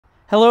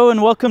Hello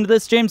and welcome to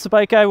this James the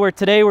Bike Guy, where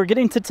today we're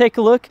getting to take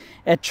a look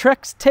at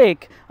Trek's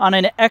take on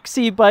an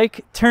XC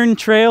bike turned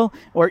trail,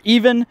 or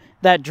even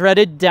that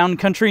dreaded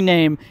downcountry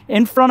name.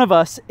 In front of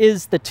us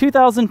is the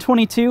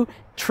 2022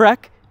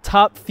 Trek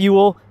Top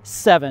Fuel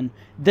 7.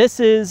 This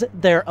is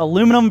their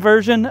aluminum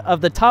version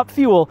of the Top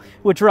Fuel,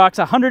 which rocks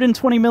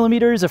 120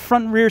 millimeters of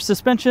front and rear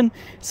suspension,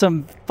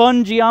 some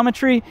fun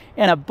geometry,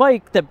 and a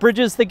bike that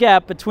bridges the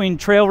gap between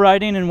trail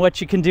riding and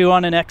what you can do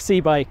on an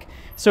XC bike.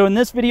 So in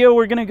this video,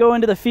 we're going to go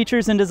into the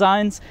features and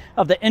designs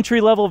of the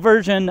entry-level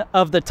version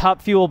of the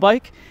Top Fuel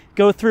bike,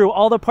 go through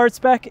all the part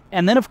spec,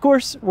 and then of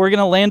course, we're going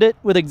to land it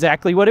with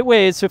exactly what it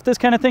weighs. So if this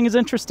kind of thing is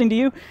interesting to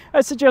you,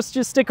 I suggest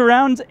just stick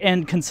around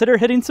and consider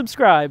hitting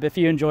subscribe if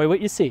you enjoy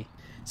what you see.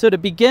 So to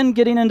begin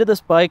getting into this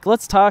bike,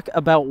 let's talk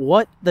about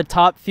what the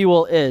Top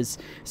Fuel is.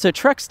 So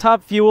Trek's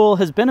Top Fuel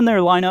has been in their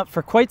lineup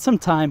for quite some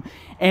time,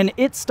 and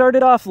it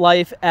started off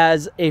life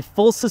as a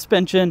full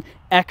suspension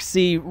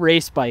XC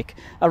race bike.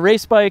 A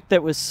race bike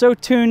that was so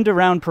tuned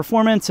around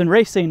performance and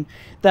racing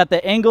that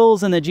the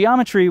angles and the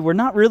geometry were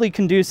not really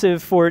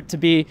conducive for it to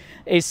be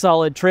a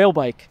solid trail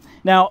bike.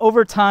 Now,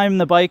 over time,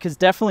 the bike has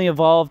definitely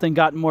evolved and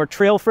gotten more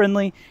trail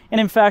friendly.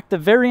 And in fact, the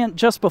variant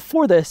just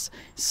before this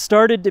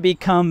started to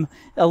become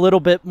a little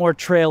bit more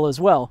trail as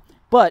well.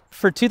 But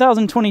for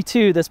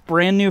 2022, this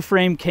brand new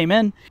frame came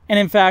in. And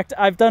in fact,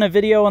 I've done a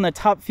video on the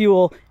Top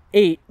Fuel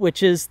 8,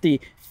 which is the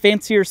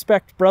fancier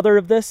spec brother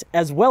of this,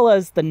 as well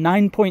as the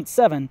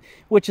 9.7,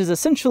 which is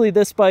essentially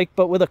this bike,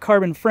 but with a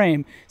carbon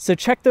frame. So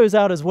check those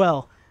out as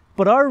well.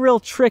 But our real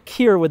trick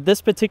here with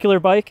this particular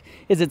bike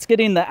is it's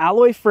getting the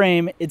alloy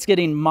frame, it's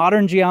getting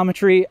modern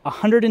geometry,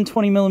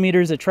 120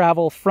 millimeters of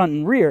travel front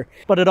and rear,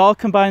 but it all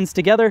combines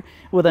together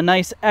with a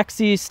nice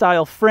XC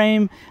style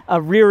frame, a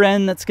rear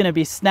end that's going to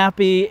be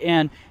snappy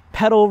and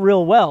pedal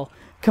real well,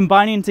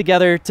 combining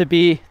together to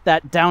be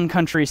that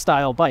downcountry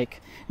style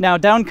bike. Now,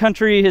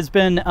 downcountry has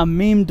been a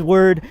memed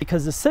word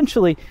because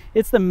essentially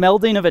it's the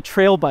melding of a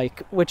trail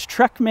bike, which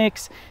Trek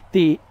makes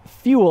the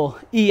Fuel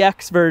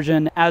EX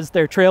version as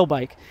their trail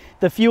bike.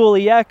 The Fuel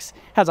EX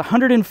has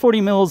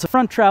 140 mils of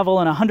front travel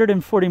and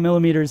 140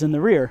 millimeters in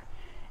the rear.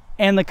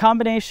 And the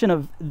combination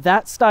of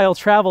that style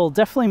travel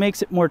definitely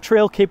makes it more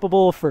trail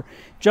capable for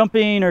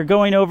jumping or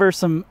going over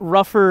some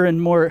rougher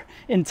and more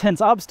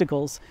intense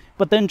obstacles.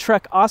 But then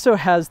Trek also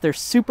has their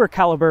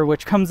Supercaliber,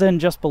 which comes in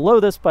just below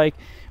this bike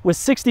with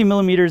 60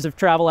 millimeters of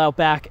travel out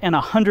back and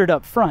 100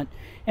 up front.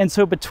 And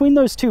so between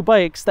those two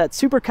bikes, that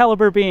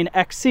Supercaliber being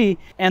XC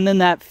and then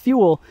that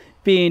Fuel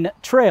being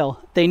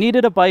trail, they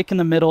needed a bike in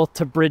the middle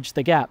to bridge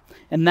the gap.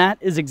 And that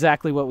is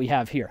exactly what we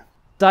have here.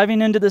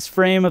 Diving into this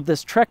frame of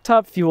this Trek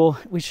Top Fuel,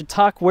 we should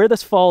talk where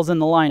this falls in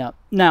the lineup.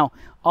 Now,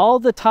 all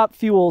the Top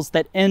Fuels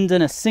that end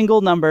in a single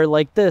number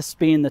like this,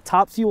 being the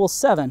Top Fuel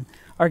 7,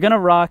 are going to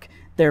rock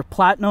their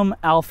Platinum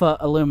Alpha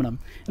aluminum.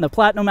 And the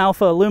Platinum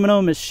Alpha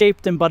aluminum is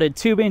shaped in butted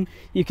tubing.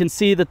 You can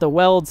see that the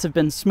welds have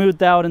been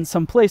smoothed out in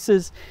some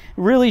places.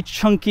 Really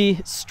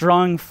chunky,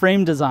 strong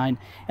frame design.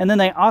 And then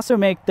they also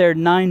make their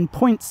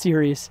 9-point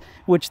series,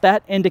 which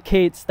that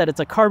indicates that it's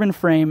a carbon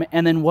frame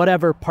and then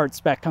whatever part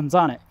spec comes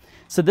on it.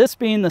 So this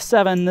being the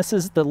 7, this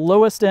is the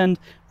lowest end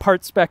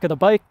part spec of the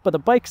bike, but the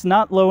bike's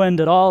not low end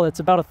at all. It's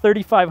about a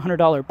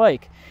 $3,500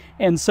 bike.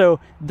 And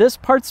so this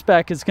part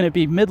spec is going to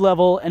be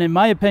mid-level and, in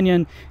my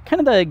opinion, kind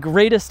of the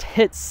greatest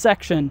hit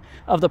section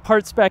of the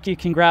part spec you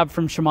can grab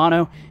from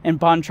Shimano and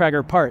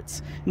Bontrager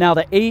parts. Now,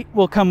 the 8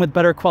 will come with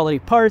better quality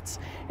parts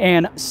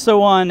and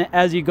so on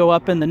as you go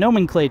up in the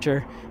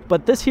nomenclature.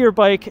 But this here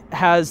bike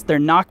has their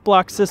knock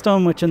block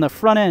system, which in the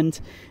front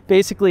end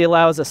basically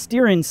allows a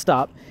steering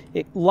stop.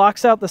 It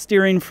locks out the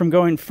steering from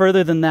going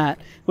further than that,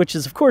 which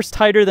is of course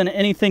tighter than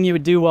anything you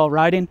would do while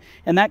riding.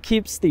 And that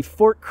keeps the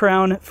fork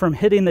crown from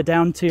hitting the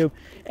down tube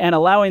and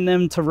allowing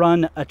them to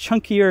run a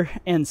chunkier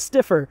and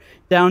stiffer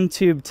down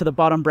tube to the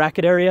bottom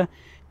bracket area.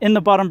 In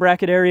the bottom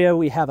bracket area,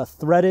 we have a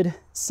threaded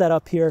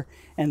setup here,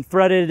 and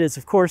threaded is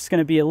of course going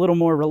to be a little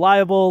more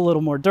reliable, a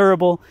little more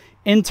durable.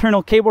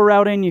 Internal cable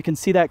routing, you can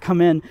see that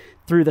come in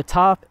through the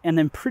top, and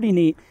then pretty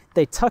neat,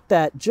 they tuck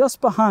that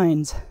just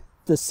behind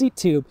the seat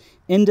tube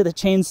into the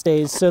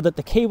chainstays so that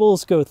the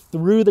cables go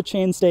through the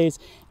chainstays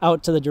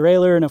out to the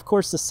derailleur, and of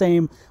course the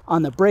same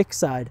on the brake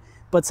side.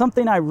 But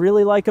something I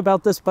really like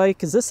about this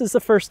bike is this is the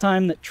first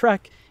time that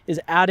Trek is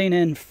adding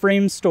in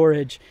frame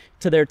storage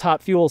to their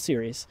Top Fuel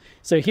series.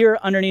 So here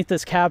underneath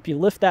this cap, you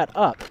lift that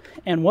up,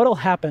 and what'll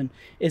happen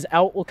is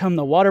out will come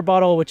the water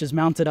bottle, which is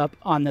mounted up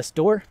on this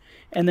door.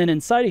 And then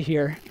inside of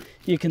here,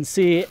 you can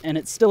see, and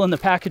it's still in the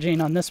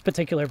packaging on this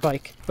particular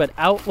bike, but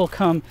out will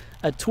come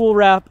a tool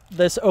wrap.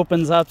 This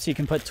opens up so you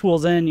can put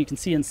tools in. You can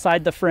see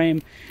inside the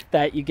frame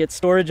that you get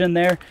storage in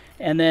there.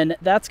 And then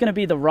that's going to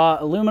be the raw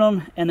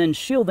aluminum and then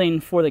shielding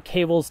for the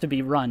cables to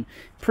be run.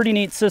 Pretty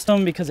neat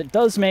system because it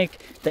does make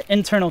the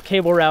internal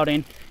cable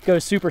routing go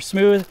super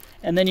smooth.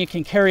 And then you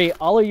can carry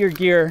all of your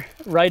gear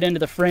right into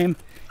the frame.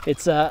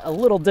 It's a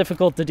little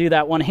difficult to do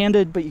that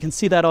one-handed, but you can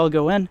see that all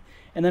go in.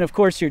 And then of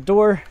course your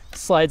door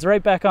slides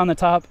right back on the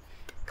top,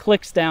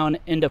 clicks down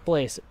into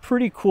place.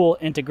 Pretty cool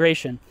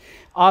integration.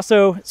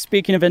 Also,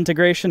 speaking of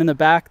integration in the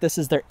back, this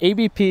is their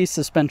ABP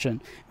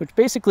Suspension, which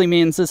basically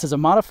means this is a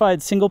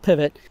modified single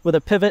pivot with a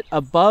pivot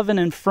above and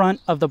in front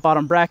of the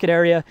bottom bracket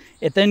area.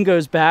 It then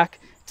goes back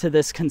to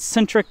this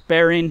concentric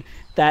bearing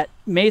that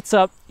mates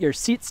up your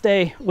seat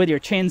stay with your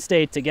chain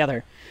stay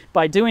together.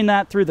 By doing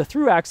that through the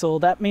through axle,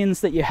 that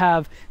means that you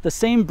have the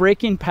same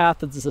braking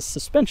path as the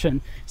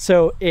suspension,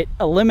 so it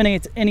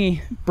eliminates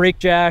any brake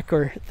jack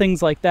or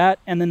things like that.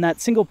 And then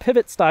that single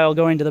pivot style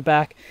going to the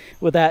back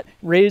with that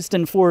raised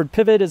and forward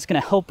pivot is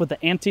going to help with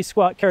the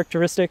anti-squat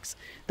characteristics.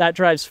 That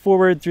drives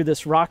forward through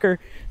this rocker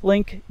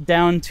link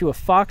down to a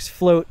Fox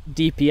Float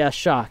DPS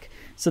shock.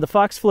 So the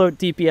Fox Float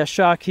DPS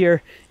shock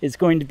here is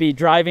going to be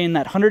driving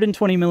that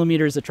 120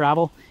 millimeters of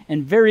travel,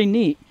 and very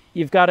neat,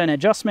 you've got an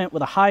adjustment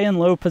with a high and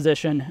low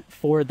position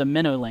for the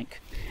minnow link.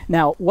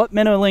 Now, what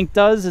minnow link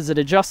does is it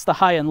adjusts the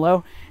high and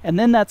low, and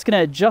then that's going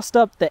to adjust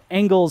up the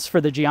angles for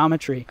the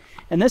geometry.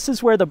 And this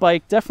is where the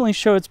bike definitely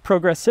shows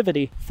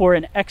progressivity for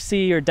an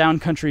XC or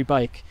downcountry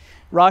bike.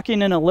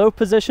 Rocking in a low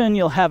position,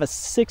 you'll have a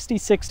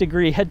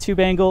 66-degree head tube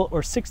angle or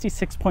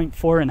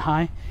 66.4 in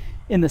high.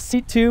 In the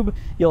seat tube,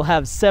 you'll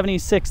have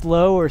 76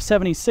 low or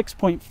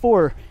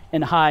 76.4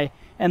 in high,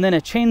 and then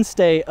a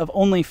chainstay of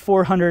only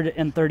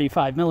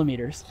 435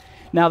 millimeters.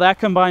 Now that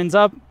combines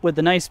up with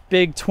the nice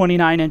big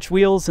 29-inch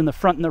wheels in the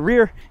front and the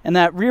rear, and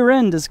that rear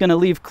end is going to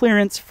leave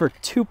clearance for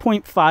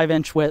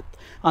 2.5-inch width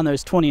on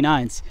those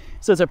 29s.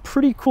 So it's a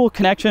pretty cool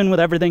connection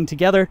with everything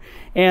together.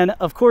 And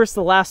of course,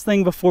 the last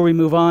thing before we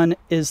move on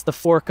is the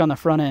fork on the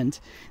front end.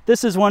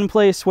 This is one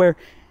place where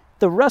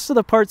the rest of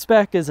the part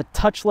spec is a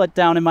touch let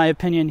down in my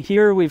opinion.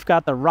 Here we've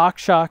got the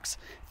RockShox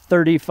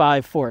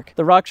 35 fork.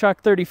 The RockShox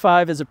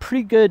 35 is a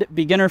pretty good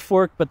beginner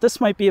fork, but this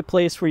might be a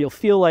place where you'll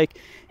feel like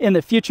in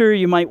the future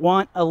you might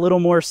want a little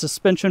more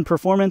suspension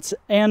performance,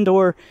 and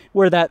or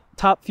where that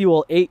Top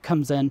Fuel 8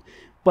 comes in.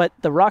 But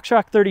the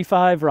RockShox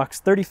 35 rocks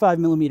 35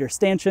 millimeter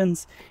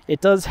stanchions. It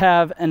does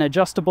have an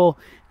adjustable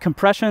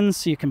compression,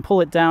 so you can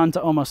pull it down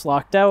to almost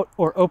locked out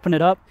or open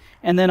it up.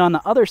 And then on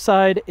the other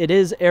side, it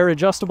is air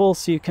adjustable,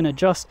 so you can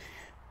adjust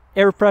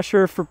air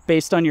pressure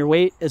based on your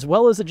weight, as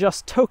well as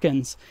adjust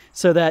tokens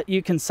so that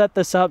you can set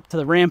this up to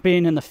the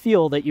ramping and the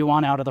feel that you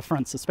want out of the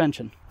front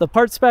suspension. The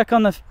part spec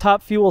on the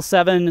Top Fuel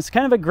 7 is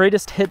kind of a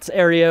greatest hits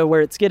area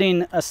where it's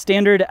getting a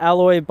standard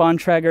alloy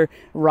Bontrager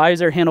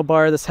riser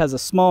handlebar. This has a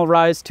small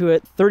rise to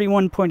it,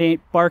 31.8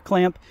 bar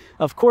clamp,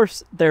 of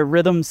course their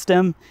rhythm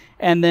stem,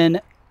 and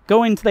then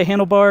going to the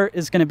handlebar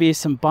is going to be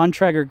some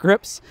Bontrager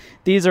grips.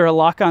 These are a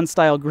lock-on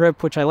style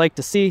grip, which I like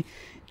to see.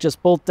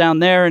 Just bolt down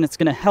there and it's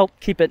going to help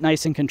keep it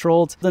nice and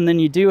controlled. And then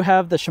you do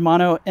have the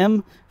Shimano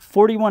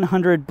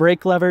M4100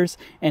 brake levers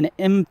and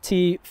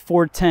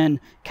MT410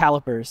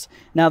 calipers.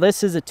 Now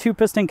this is a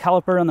 2-piston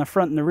caliper on the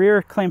front and the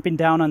rear, clamping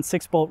down on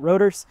 6-bolt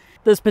rotors.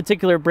 This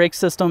particular brake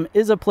system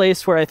is a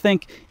place where I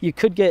think you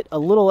could get a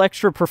little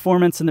extra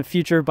performance in the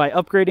future by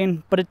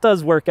upgrading, but it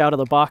does work out of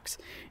the box.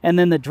 And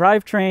then the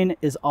drivetrain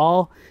is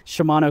all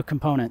Shimano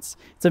components.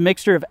 It's a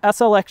mixture of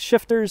SLX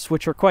shifters,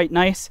 which are quite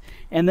nice,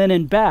 and then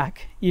in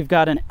back you've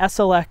got an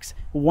SLX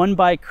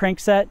 1x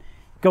crankset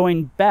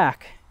going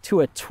back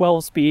to a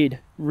 12-speed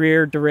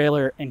rear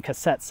derailleur and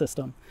cassette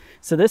system.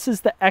 So this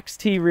is the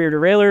XT rear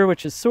derailleur,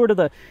 which is sort of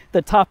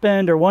the top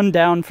end or one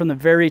down from the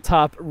very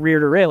top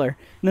rear derailleur.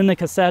 And then the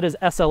cassette is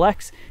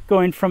SLX,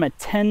 going from a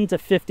 10 to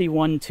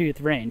 51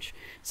 tooth range.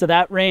 So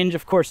that range,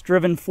 of course,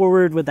 driven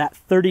forward with that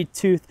 30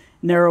 tooth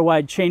narrow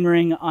wide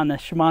chainring on the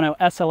Shimano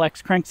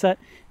SLX crankset,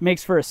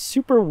 makes for a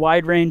super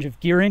wide range of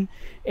gearing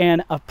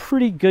and a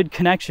pretty good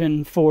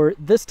connection for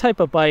this type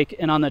of bike,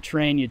 and on the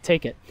terrain you'd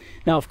take it.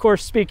 Now, of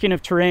course, speaking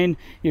of terrain,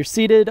 you're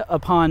seated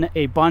upon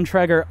a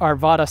Bontrager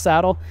Arvada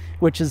saddle,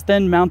 which is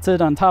then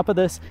mounted on top of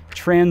this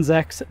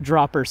Trans-X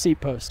dropper seat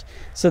post.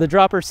 So the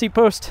dropper seat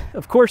post,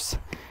 of course,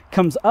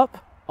 comes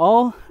up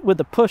all with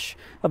the push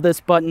of this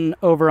button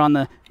over on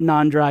the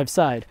non-drive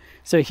side.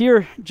 So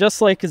here,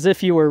 just like as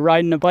if you were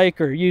riding a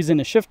bike or using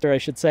a shifter, I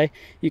should say,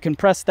 you can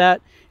press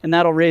that and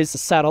that'll raise the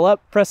saddle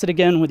up, press it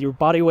again with your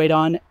body weight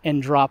on,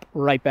 and drop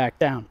right back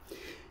down.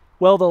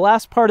 Well, the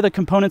last part of the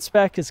component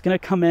spec is going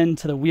to come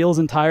into the wheels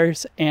and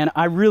tires, and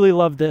I really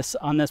love this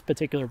on this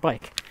particular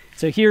bike.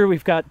 So here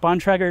we've got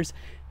Bontrager's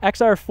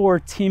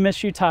XR4 team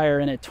issue tire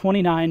in a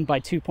 29 by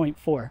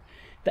 2.4.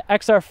 The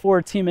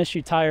XR4 team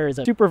issue tire is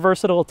a super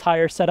versatile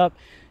tire setup.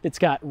 It's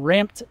got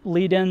ramped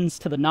lead ends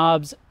to the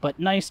knobs, but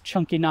nice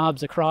chunky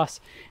knobs across.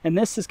 And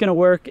this is going to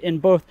work in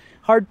both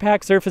hard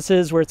pack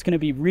surfaces where it's going to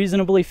be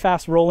reasonably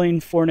fast rolling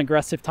for an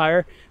aggressive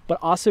tire, but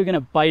also going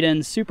to bite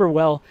in super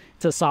well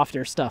to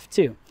softer stuff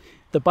too.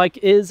 The bike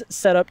is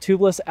set up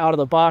tubeless out of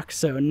the box,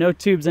 so no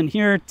tubes in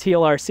here,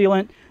 TLR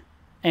sealant,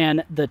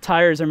 and the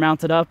tires are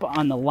mounted up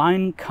on the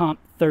Line Comp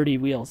 30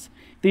 wheels.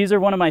 These are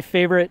one of my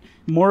favorite,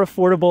 more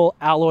affordable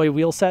alloy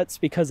wheel sets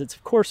because it's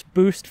of course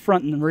boost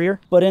front and rear,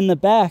 but in the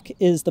back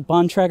is the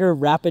Bontrager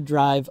Rapid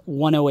Drive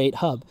 108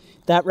 hub.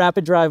 That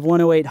Rapid Drive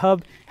 108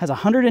 hub has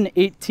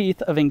 108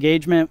 teeth of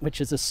engagement,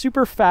 which is a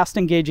super fast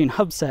engaging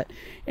hub set.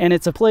 And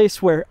it's a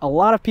place where a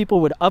lot of people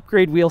would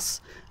upgrade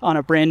wheels on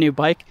a brand new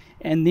bike,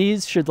 and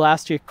these should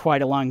last you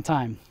quite a long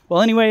time.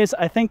 Well, anyways,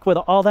 I think with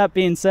all that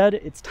being said,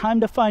 it's time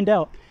to find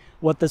out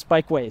what this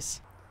bike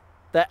weighs.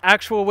 The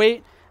actual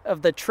weight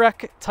of the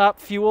Trek Top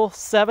Fuel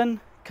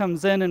 7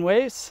 comes in and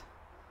weighs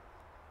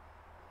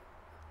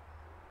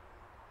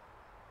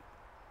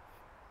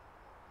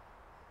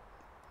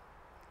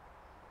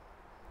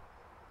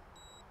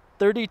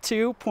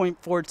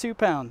 32.42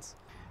 pounds.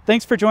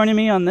 Thanks for joining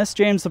me on this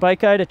James the Bike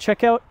Guy to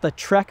check out the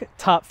Trek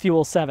Top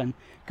Fuel 7.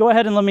 Go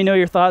ahead and let me know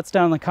your thoughts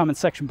down in the comment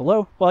section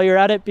below. While you're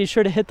at it, be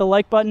sure to hit the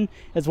like button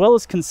as well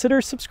as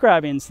consider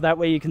subscribing so that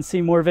way you can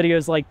see more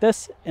videos like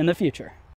this in the future.